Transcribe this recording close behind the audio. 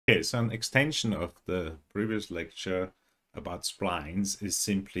Okay, so an extension of the previous lecture about splines is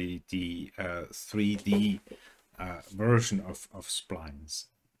simply the 3D version of splines.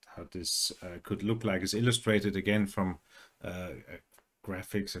 How this could look like is illustrated again from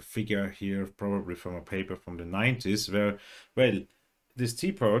graphics, a figure here, probably from a paper from the 90s, where, well, this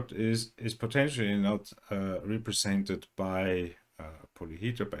teapot is potentially not represented by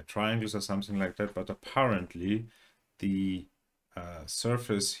polyhedra, by triangles or something like that, but apparently the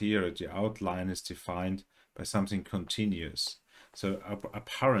surface here at the outline is defined by something continuous. So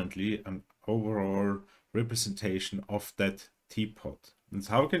apparently an overall representation of that teapot. And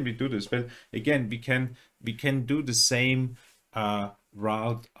how can we do this? Well, again, we can do the same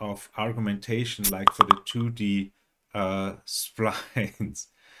route of argumentation like for the 2D splines.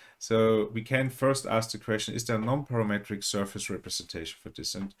 So we can first ask the question, is there a non-parametric surface representation for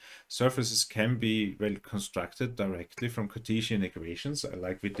this? And surfaces can be, well, constructed directly from Cartesian equations,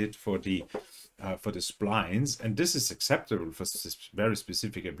 like we did for the splines. And this is acceptable for very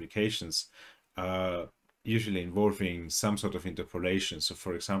specific applications, usually involving some sort of interpolation. So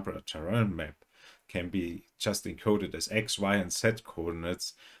for example, a terrain map can be just encoded as X, Y, and Z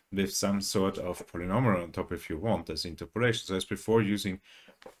coordinates with some sort of polynomial on top if you want as interpolation. So as before, using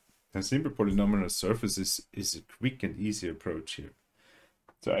a simple polynomial surface is a quick and easy approach here.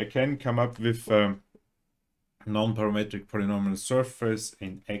 So I can come up with a non-parametric polynomial surface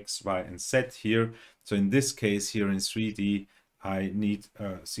in X, Y, and Z here. So in this case here in 3D, I need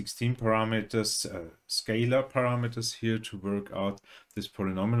 16 parameters, scalar parameters here to work out this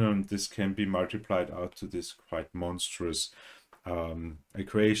polynomial, and this can be multiplied out to this quite monstrous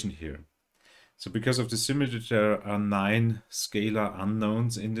equation here. So because of the symmetry, there are 9 scalar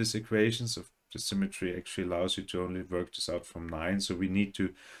unknowns in this equation. So the symmetry actually allows you to only work this out from 9. So we need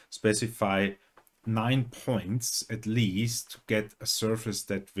to specify 9 points at least to get a surface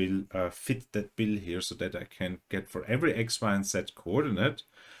that will fit that bill here, so that I can get for every X, Y, and Z coordinate,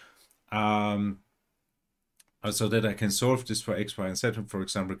 so that I can solve this for X, Y, and Z, and for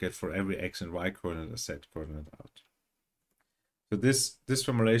example get for every X and Y coordinate a Z coordinate out. So this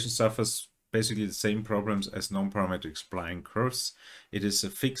formulation suffers basically the same problems as non-parametric spline curves. It is a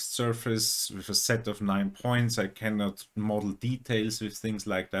fixed surface with a set of 9 points. I cannot model details with things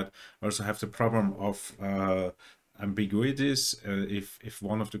like that. I also have the problem of ambiguities. If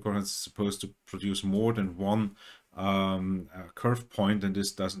one of the coordinates is supposed to produce more than one curve point, then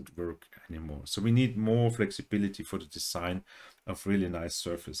this doesn't work anymore. So we need more flexibility for the design of really nice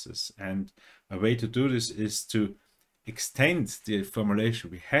surfaces. And a way to do this is to extend the formulation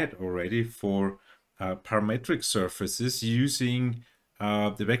we had already for parametric surfaces using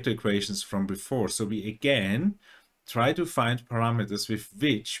the vector equations from before. So we again try to find parameters with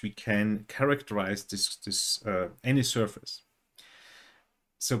which we can characterize any surface.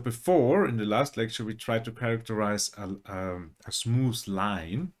 So before, in the last lecture, we tried to characterize a smooth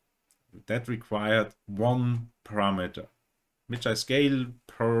line that required one parameter, which I scale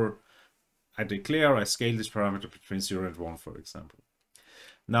per I scale this parameter between 0 and 1, for example.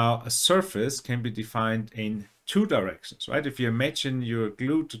 Now, a surface can be defined in 2 directions, right? If you imagine you're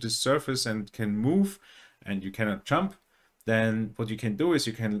glued to this surface and can move and you cannot jump, then what you can do is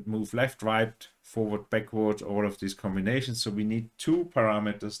you can move left, right, forward, backward, all of these combinations. So we need 2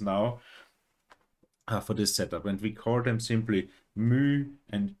 parameters now for this setup, and we call them simply mu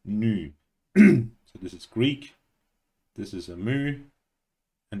and nu. So this is Greek, this is a mu,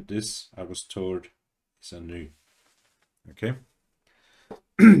 and this, I was told, is a nu. Okay?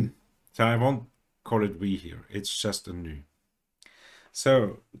 So I won't call it we here. It's just a nu.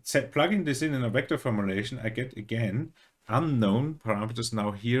 So plugging this in a vector formulation, I get again unknown parameters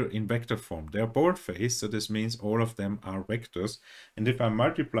now here in vector form. They are bold-faced, so this means all of them are vectors. And if I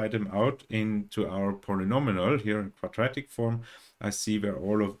multiply them out into our polynomial here in quadratic form, I see where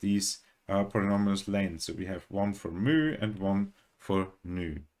all of these polynomials land. So we have one for mu and one for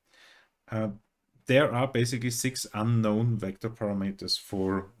nu. There are basically 6 unknown vector parameters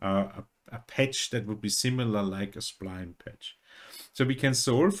for a patch that would be similar like a spline patch. So we can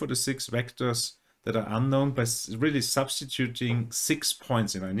solve for the 6 vectors that are unknown by really substituting 6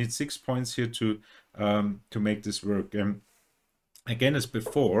 points in. I need 6 points here to make this work. Again, as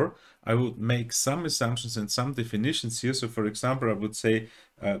before, I would make some assumptions and some definitions here. So for example, I would say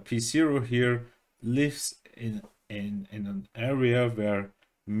P0 here lives in an area where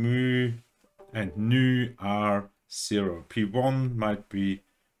mu and nu are 0. P1 might be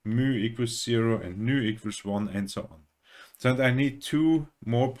mu equals 0 and nu equals 1 and so on. So I need 2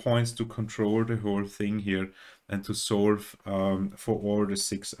 more points to control the whole thing here and to solve for all the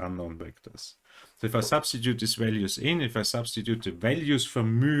 6 unknown vectors. So if I substitute these values in, if I substitute the values for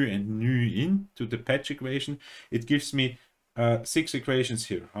mu and nu into the patch equation, it gives me 6 equations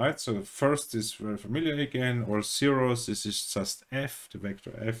here, right? So first is very familiar again, all zeros. This is just f, the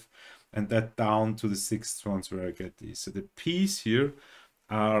vector f, and that down to the 6th ones where I get these. So the p's here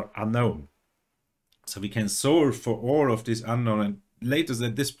are unknown. So we can solve for all of these unknown, and later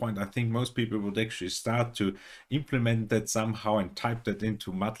at this point, I think most people would actually start to implement that somehow and type that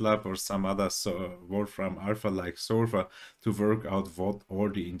into MATLAB or some other Wolfram Alpha-like solver to work out what all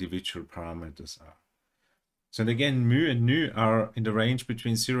the individual parameters are. So again, mu and nu are in the range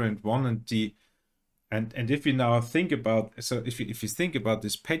between 0 and 1, and if we now think about, so if you think about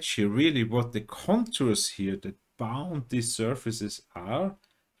this patch here, really what the contours here that bound these surfaces are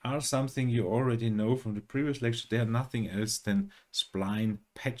something you already know from the previous lecture. They are nothing else than spline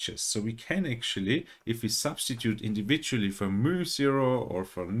patches. So we can actually, if we substitute individually for mu 0 or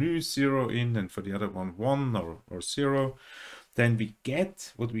for nu 0 in, and for the other one 1 or 0, then we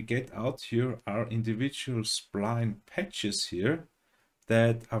get, what we get out here are individual spline patches here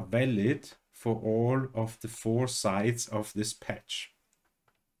that are valid for all of the 4 sides of this patch.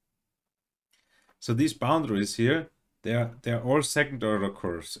 So these boundaries here, they're all second order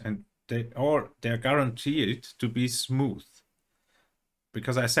curves, and they're guaranteed to be smooth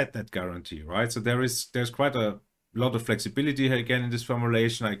because I set that guarantee, right? So there's quite a lot of flexibility here again in this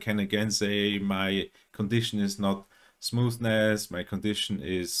formulation. I can again say my condition is not smoothness, my condition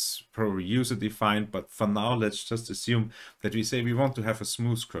is probably user defined, but for now let's just assume that we say we want to have a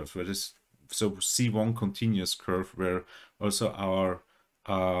smooth curve where this, so C1 continuous curve where also our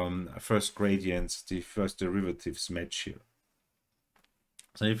first gradients, the first derivatives match here.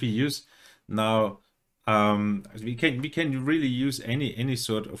 So if we use now, we can really use any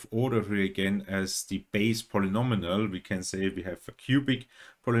sort of order here again as the base polynomial. We can say we have a cubic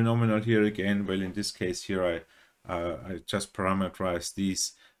polynomial here again. Well, in this case here, I just parameterize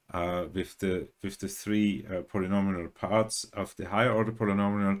these with the 3 polynomial parts of the higher order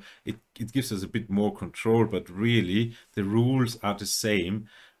polynomial. It gives us a bit more control, but really the rules are the same.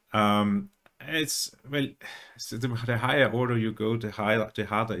 It's, well, so the higher order you go, the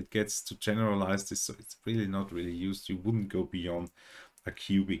harder it gets to generalize this. So it's really not really used. You wouldn't go beyond a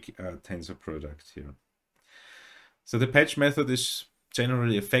cubic tensor product here. So the patch method is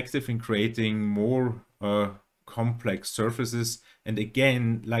generally effective in creating more complex surfaces, and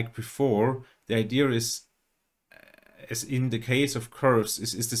again, like before, the idea is, as in the case of curves,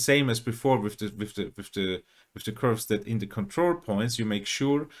 is the same as before with the curves, that in the control points you make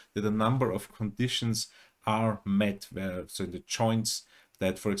sure that a number of conditions are met, so in the joints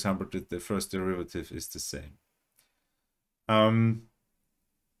that, for example, the first derivative is the same.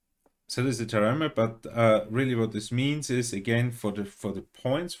 So this is a theorem, but really what this means is, again, for the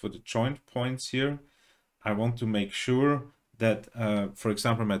points, for the joint points here, I want to make sure that, for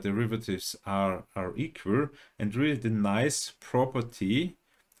example, my derivatives are equal. And really the nice property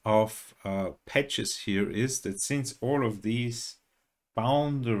of patches here is that since all of these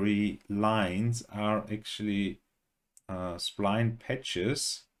boundary lines are actually spline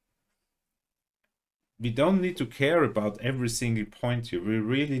patches, we don't need to care about every single point here. We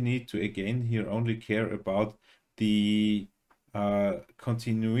really need to, again, here only care about the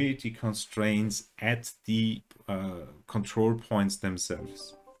continuity constraints at the control points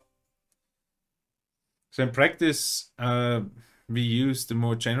themselves. So in practice, we use the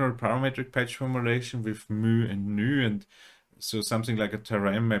more general parametric patch formulation with mu and nu, and so something like a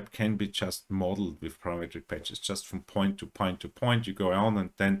theorem map can be just modeled with parametric patches, just from point to point to point. You go on,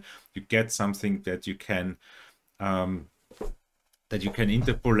 and then you get something that you can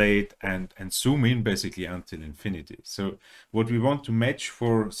interpolate and zoom in basically until infinity. So what we want to match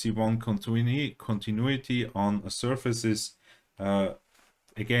for C1 continuity on a surface is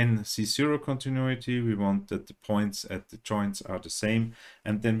again C0 continuity. We want that the points at the joints are the same,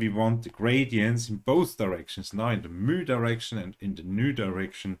 and then we want the gradients in both directions, now in the mu direction and in the nu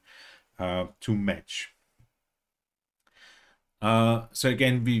direction, to match. So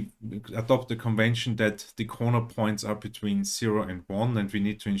again, we adopt the convention that the corner points are between 0 and 1, and we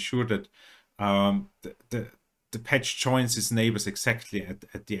need to ensure that the patch joins its neighbors exactly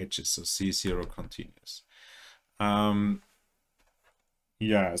at the edges, so C0 continuous.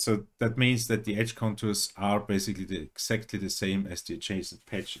 Yeah, so that means that the edge contours are basically exactly the same as the adjacent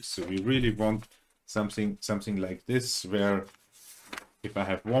patches. So we really want something like this, where if I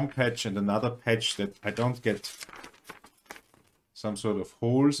have one patch and another patch, that I don't get some sort of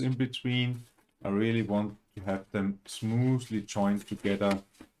holes in between. I really want to have them smoothly joined together,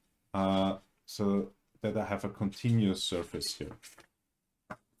 so that I have a continuous surface here.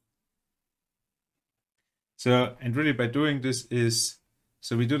 So, and really by doing this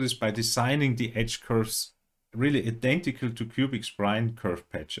so we do this by designing the edge curves really identical to cubic spline curve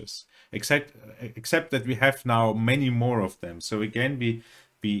patches, except that we have now many more of them. So again, we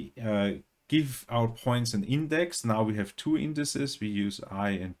give our points an index. Now we have two indices. We use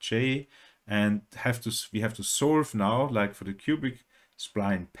I and j, and we have to solve now, like for the cubic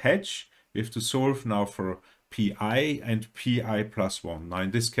spline patch, we have to solve now for pi and pi plus 1. Now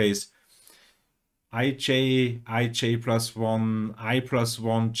in this case, ij plus 1, I plus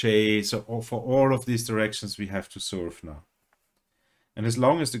 1j. So for all of these directions, we have to solve now. And as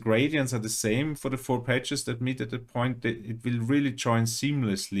long as the gradients are the same for the four patches that meet at the point, it will really join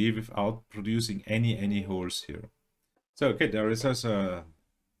seamlessly without producing any holes here. So, okay, there is also an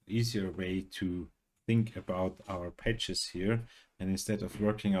easier way to think about our patches here. And instead of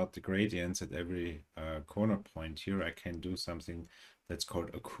working out the gradients at every corner point here, I can do something that's called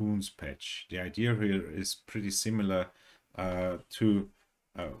a Kuhn's patch. The idea here is pretty similar to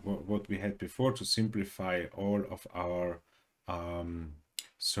what we had before, to simplify all of our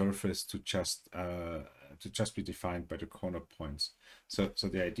surface to just be defined by the corner points. So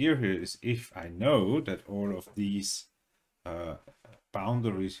the idea here is, if I know that all of these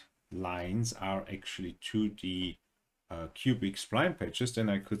boundary lines are actually 2D cubic spline patches, then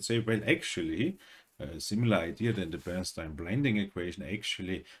I could say, well, actually, a similar idea than the Bernstein blending equation,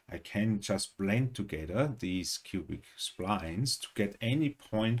 actually, I can just blend together these cubic splines to get any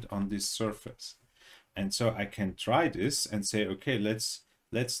point on this surface. And so I can try this and say, okay, let's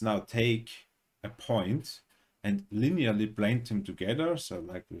now take a point and linearly blend them together. So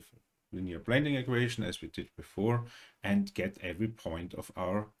like with linear blending equation, as we did before, and get every point of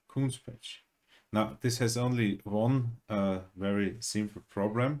our Kuhn's patch. Now, this has only one very simple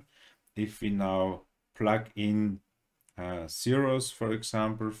problem. If we now plug in zeros, for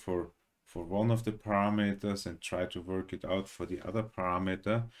example, for one of the parameters and try to work it out for the other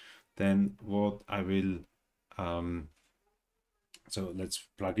parameter, then what I will, so let's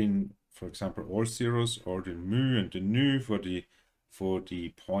plug in, for example, all zeros, or the mu and the nu for the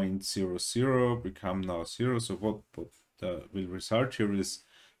point 0, 0 become now 0. So what will result here is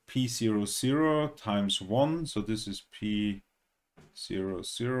p0, 0 times 1. So this is p0,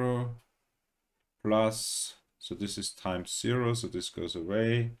 0 plus, so this is times 0, so this goes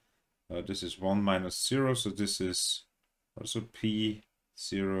away. This is 1 minus 0, so this is also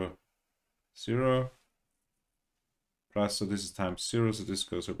p0, 0 plus, so this is times 0, so this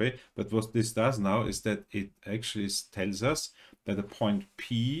goes away. But what this does now is that it actually tells us that the point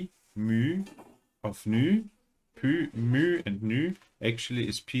p mu of nu, mu and nu, actually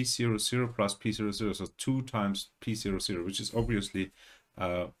is p0, 0 plus p0, 0, so 2 times p0, 0, which is obviously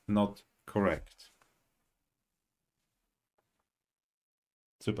not correct.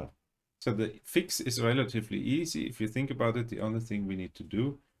 Super. So the fix is relatively easy. If you think about it, the only thing we need to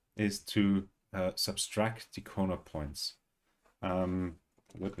do is to subtract the corner points. Let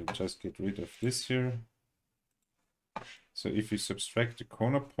me just get rid of this here. So if you subtract the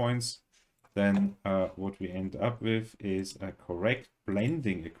corner points, then what we end up with is a correct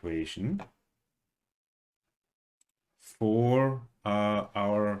blending equation for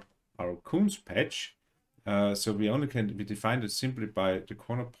our Kuhn's patch. So we define it simply by the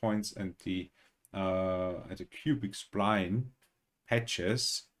corner points and the cubic spline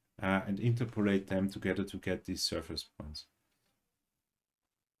patches, and interpolate them together to get these surface points.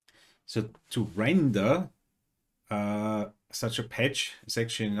 So to render such a patch is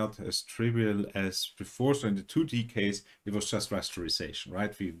actually not as trivial as before. So in the 2D case, it was just rasterization,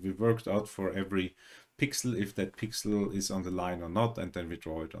 right? We worked out for every pixel if that pixel is on the line or not, and then we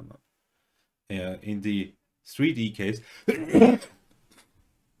draw it or not. In the 3D case,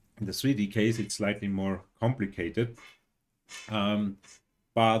 it's slightly more complicated.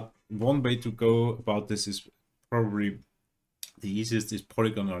 But one way to go about this is probably the easiest, is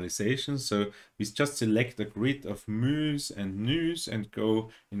polygonalization. So we just select a grid of mu's and nu's and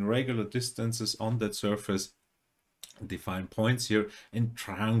go in regular distances on that surface, define points here, and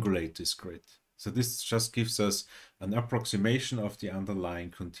triangulate this grid. So this just gives us an approximation of the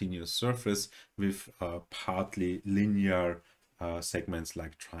underlying continuous surface with partly linear segments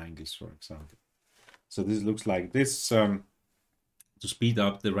like triangles, for example. So this looks like this. To speed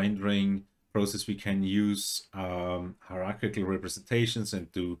up the rendering process, we can use hierarchical representations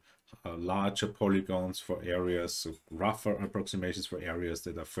and do larger polygons for areas, so rougher approximations for areas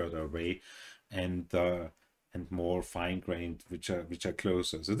that are further away, and more fine-grained, which are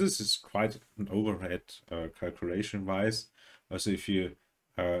closer. So this is quite an overhead calculation-wise. Also, if you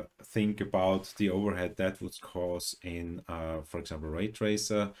think about the overhead that would cause in, for example, ray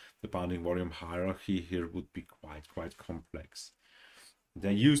tracer. The bounding volume hierarchy here would be quite complex.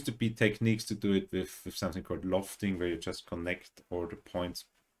 There used to be techniques to do it with something called lofting, where you just connect all the points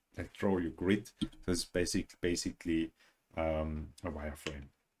and draw your grid. So it's basically a wireframe.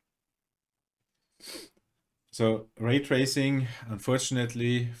 So ray tracing,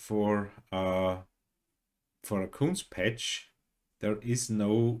 unfortunately, for a Kunz patch, there is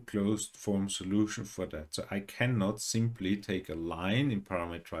no closed form solution for that. So I cannot simply take a line in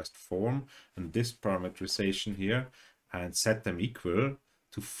parametrized form and this parameterization here and set them equal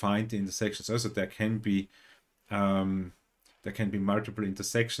to find the intersections. Also, there can be multiple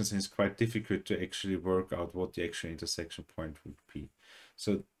intersections, and it's quite difficult to actually work out what the actual intersection point would be.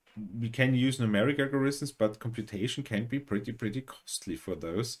 So we can use numeric algorithms, but computation can be pretty costly for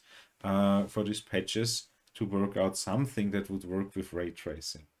those, for these patches, to work out something that would work with ray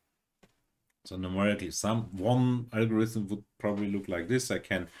tracing. So numerically, one algorithm would probably look like this. I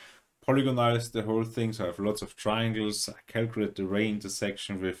can polygonize the whole thing, so I have lots of triangles. I calculate the ray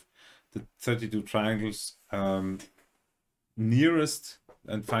intersection with the 32 triangles nearest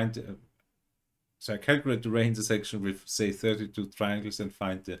and find so I calculate the ray intersection with, say, 32 triangles and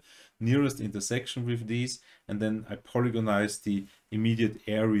find the nearest intersection with these, and then I polygonize the immediate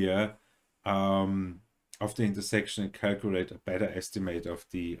area of the intersection and calculate a better estimate of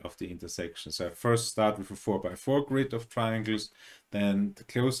the intersection. So I first start with a 4x4 grid of triangles. Then the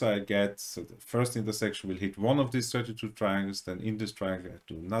closer I get, so the first intersection will hit one of these 32 triangles. Then in this triangle, I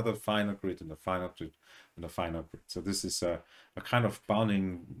do another finer grid and a finer grid and a finer grid. So this is a kind of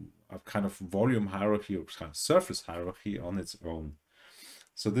bounding, a kind of volume hierarchy or kind of surface hierarchy on its own.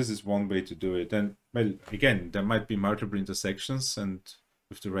 So this is one way to do it. And well, again, there might be multiple intersections, and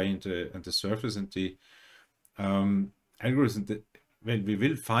with the ray and the surface and the algorithm, well, we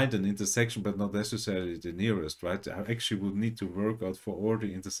will find an intersection, but not necessarily the nearest, right? I actually would need to work out for all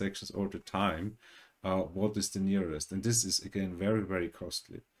the intersections all the time what is the nearest, and this is again very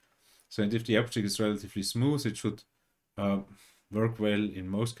costly. So, and if the object is relatively smooth, it should work well in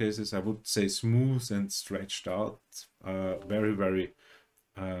most cases. I would say smooth and stretched out, very well,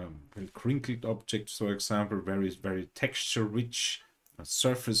 crinkled objects, for example, very texture rich,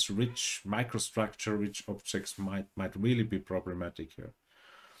 surface rich, microstructure rich objects might really be problematic here.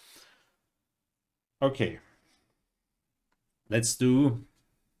 Okay, let's do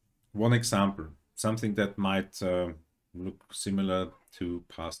one example, something that might look similar to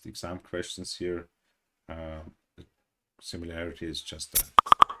past exam questions here. The similarity is just a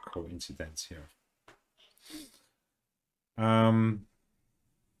coincidence here.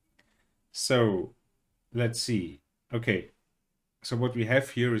 So let's see. Okay, so what we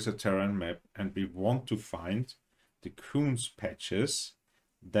have here is a terrain map, and we want to find the Kunz patches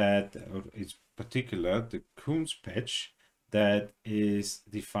that, or in particular, the Kunz patch that is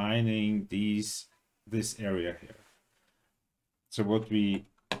defining this area here. So what we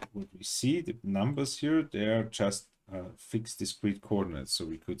see, the numbers here, they are just fixed discrete coordinates. So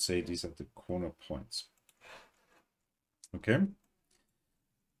we could say these are the corner points. Okay.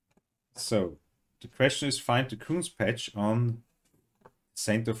 So the question is, find the Kunz patch on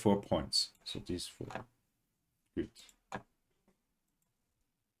center 4 points. So these 4. Good.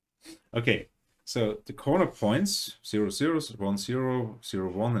 Okay. So the corner points 0, 0, 1, 0, 0,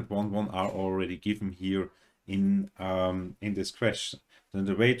 1, and 1, 1 are already given here in this question. Then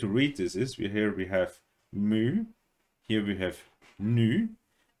the way to read this is, here we have mu, here we have nu,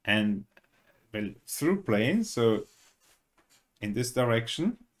 and well, through plane. So in this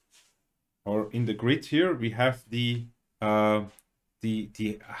direction, or in the grid here, we have the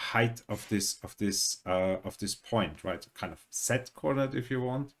height of this point, right? Kind of set coordinate, if you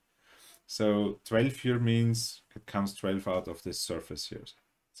want. So 12 here means it comes 12 out of this surface here.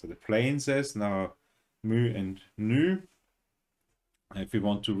 So the plane says now mu and nu. If we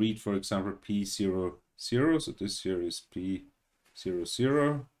want to read, for example, P0, 0, so this here is P0,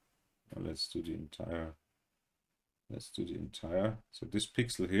 0. Well, let's do the entire. So this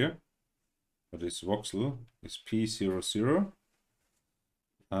pixel here, or this voxel, is P0, 0.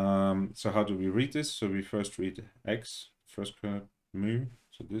 So how do we read this? So we first read x, first coordinate mu.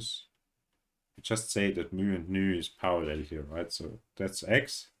 So this, we just say that mu and nu is parallel here, right? So that's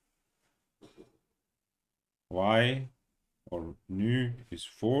x. Y, or nu, is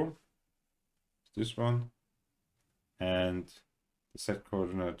 4. This one. And the set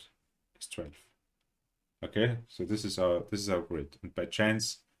coordinate is 12. Okay, so this is our grid. And by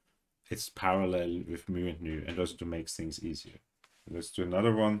chance, it's parallel with mu and nu, and also to make things easier. Let's do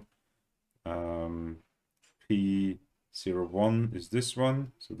another one. P P01 is this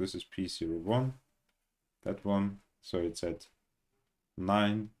one, so this is P01, that one, so it's at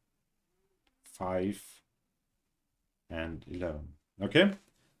 9, 5, and 11. Okay,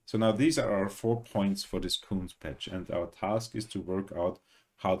 so now these are our 4 points for this Kuhn's patch, and our task is to work out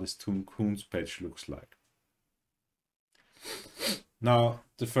how this Kuhn's patch looks like. Now,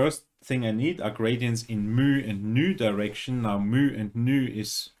 the first thing I need are gradients in mu and nu direction. Now, mu and nu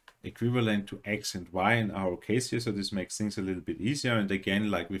is equivalent to x and y in our case here, so this makes things a little bit easier. And again,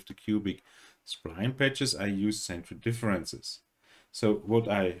 like with the cubic spline patches, I use central differences. So what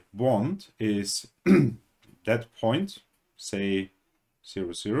I want is that point, say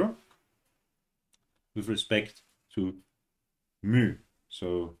 0, 0, with respect to mu,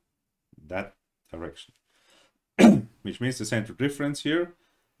 so that direction. Which means the central difference here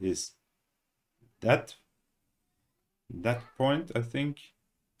is that point, I think,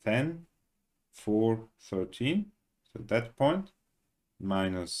 10, 4, 13. So that point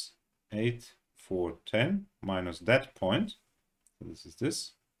minus 8, 4, 10 minus that point. So this is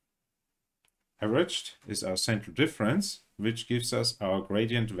this. Averaged is our central difference, which gives us our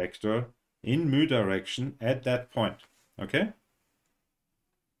gradient vector in mu direction at that point. Okay?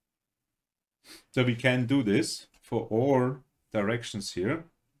 So we can do this for all directions here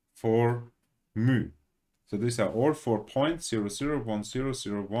for mu. So these are all 4 points, 0, 0, 1, 0,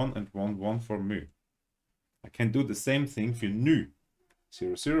 0, 1, and 1, 1 for mu. I can do the same thing for nu.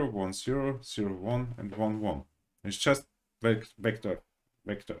 0, 0, 1, 0, 0, 1, and 1, 1. It's just vector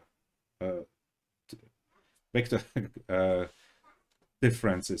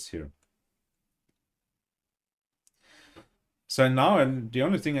differences here. So now the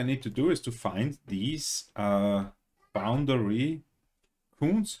only thing I need to do is to find these boundary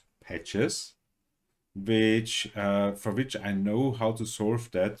Kuhn's patches, which for which I know how to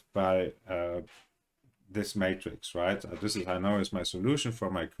solve that by this matrix, right? This is I know is my solution for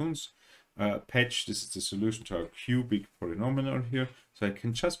my Kuhn's patch. This is the solution to our cubic polynomial here. So I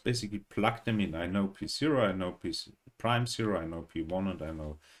can just basically plug them in. I know P0, I know P prime 0, I know P1, and I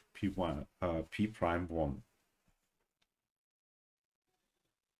know P1, P prime 1.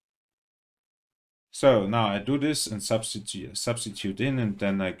 So now I do this and substitute in, and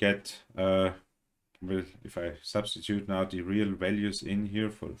then I get, well, if I substitute now the real values in here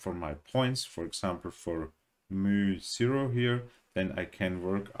for my points, for example, for mu 0 here, then I can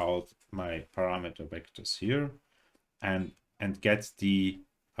work out my parameter vectors here and get the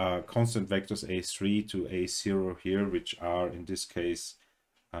constant vectors A3 to A0 here, which are in this case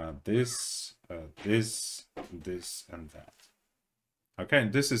this, this, and that. Okay,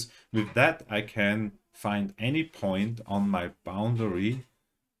 and this is, with that, I can find any point on my boundary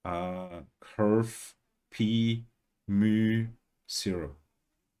curve P mu 0.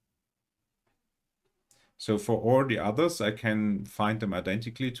 So for all the others, I can find them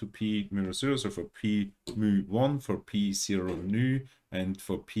identically to P mu 0. So for P mu 1, for P 0 nu, and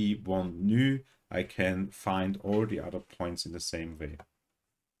for P 1 nu, I can find all the other points in the same way.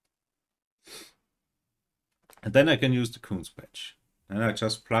 And then I can use the Kuhn's patch. And I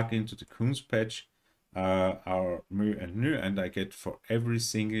just plug into the Kuhn's patch our mu and nu, and I get for every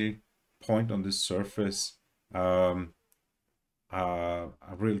single point on this surface a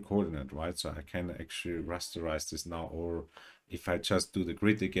real coordinate, right? So I can actually rasterize this now, or if I just do the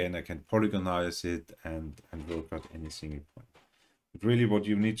grid again, I can polygonize it and work out any single point. But really what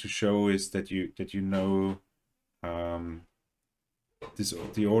you need to show is that you know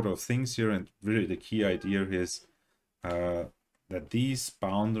the order of things here, and really the key idea here is that these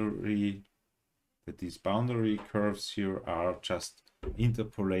boundary curves here are just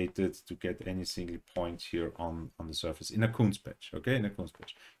interpolated to get any single point here on the surface in a Kuhn's patch. Okay, in a Kuhn's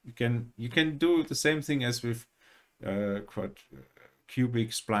patch, you can do the same thing as with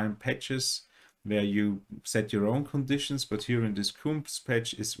cubic spline patches, where you set your own conditions. But here in this Kuhn's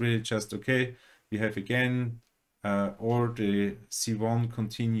patch, it's really just okay. We have again all the C1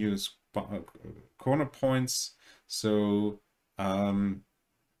 continuous corner points. So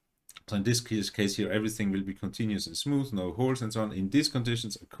so in this case here, everything will be continuous and smooth, no holes and so on. In these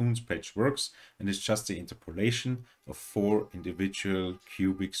conditions, a Kuhn's patch works, and it's just the interpolation of 4 individual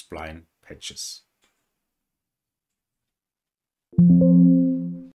cubic spline patches.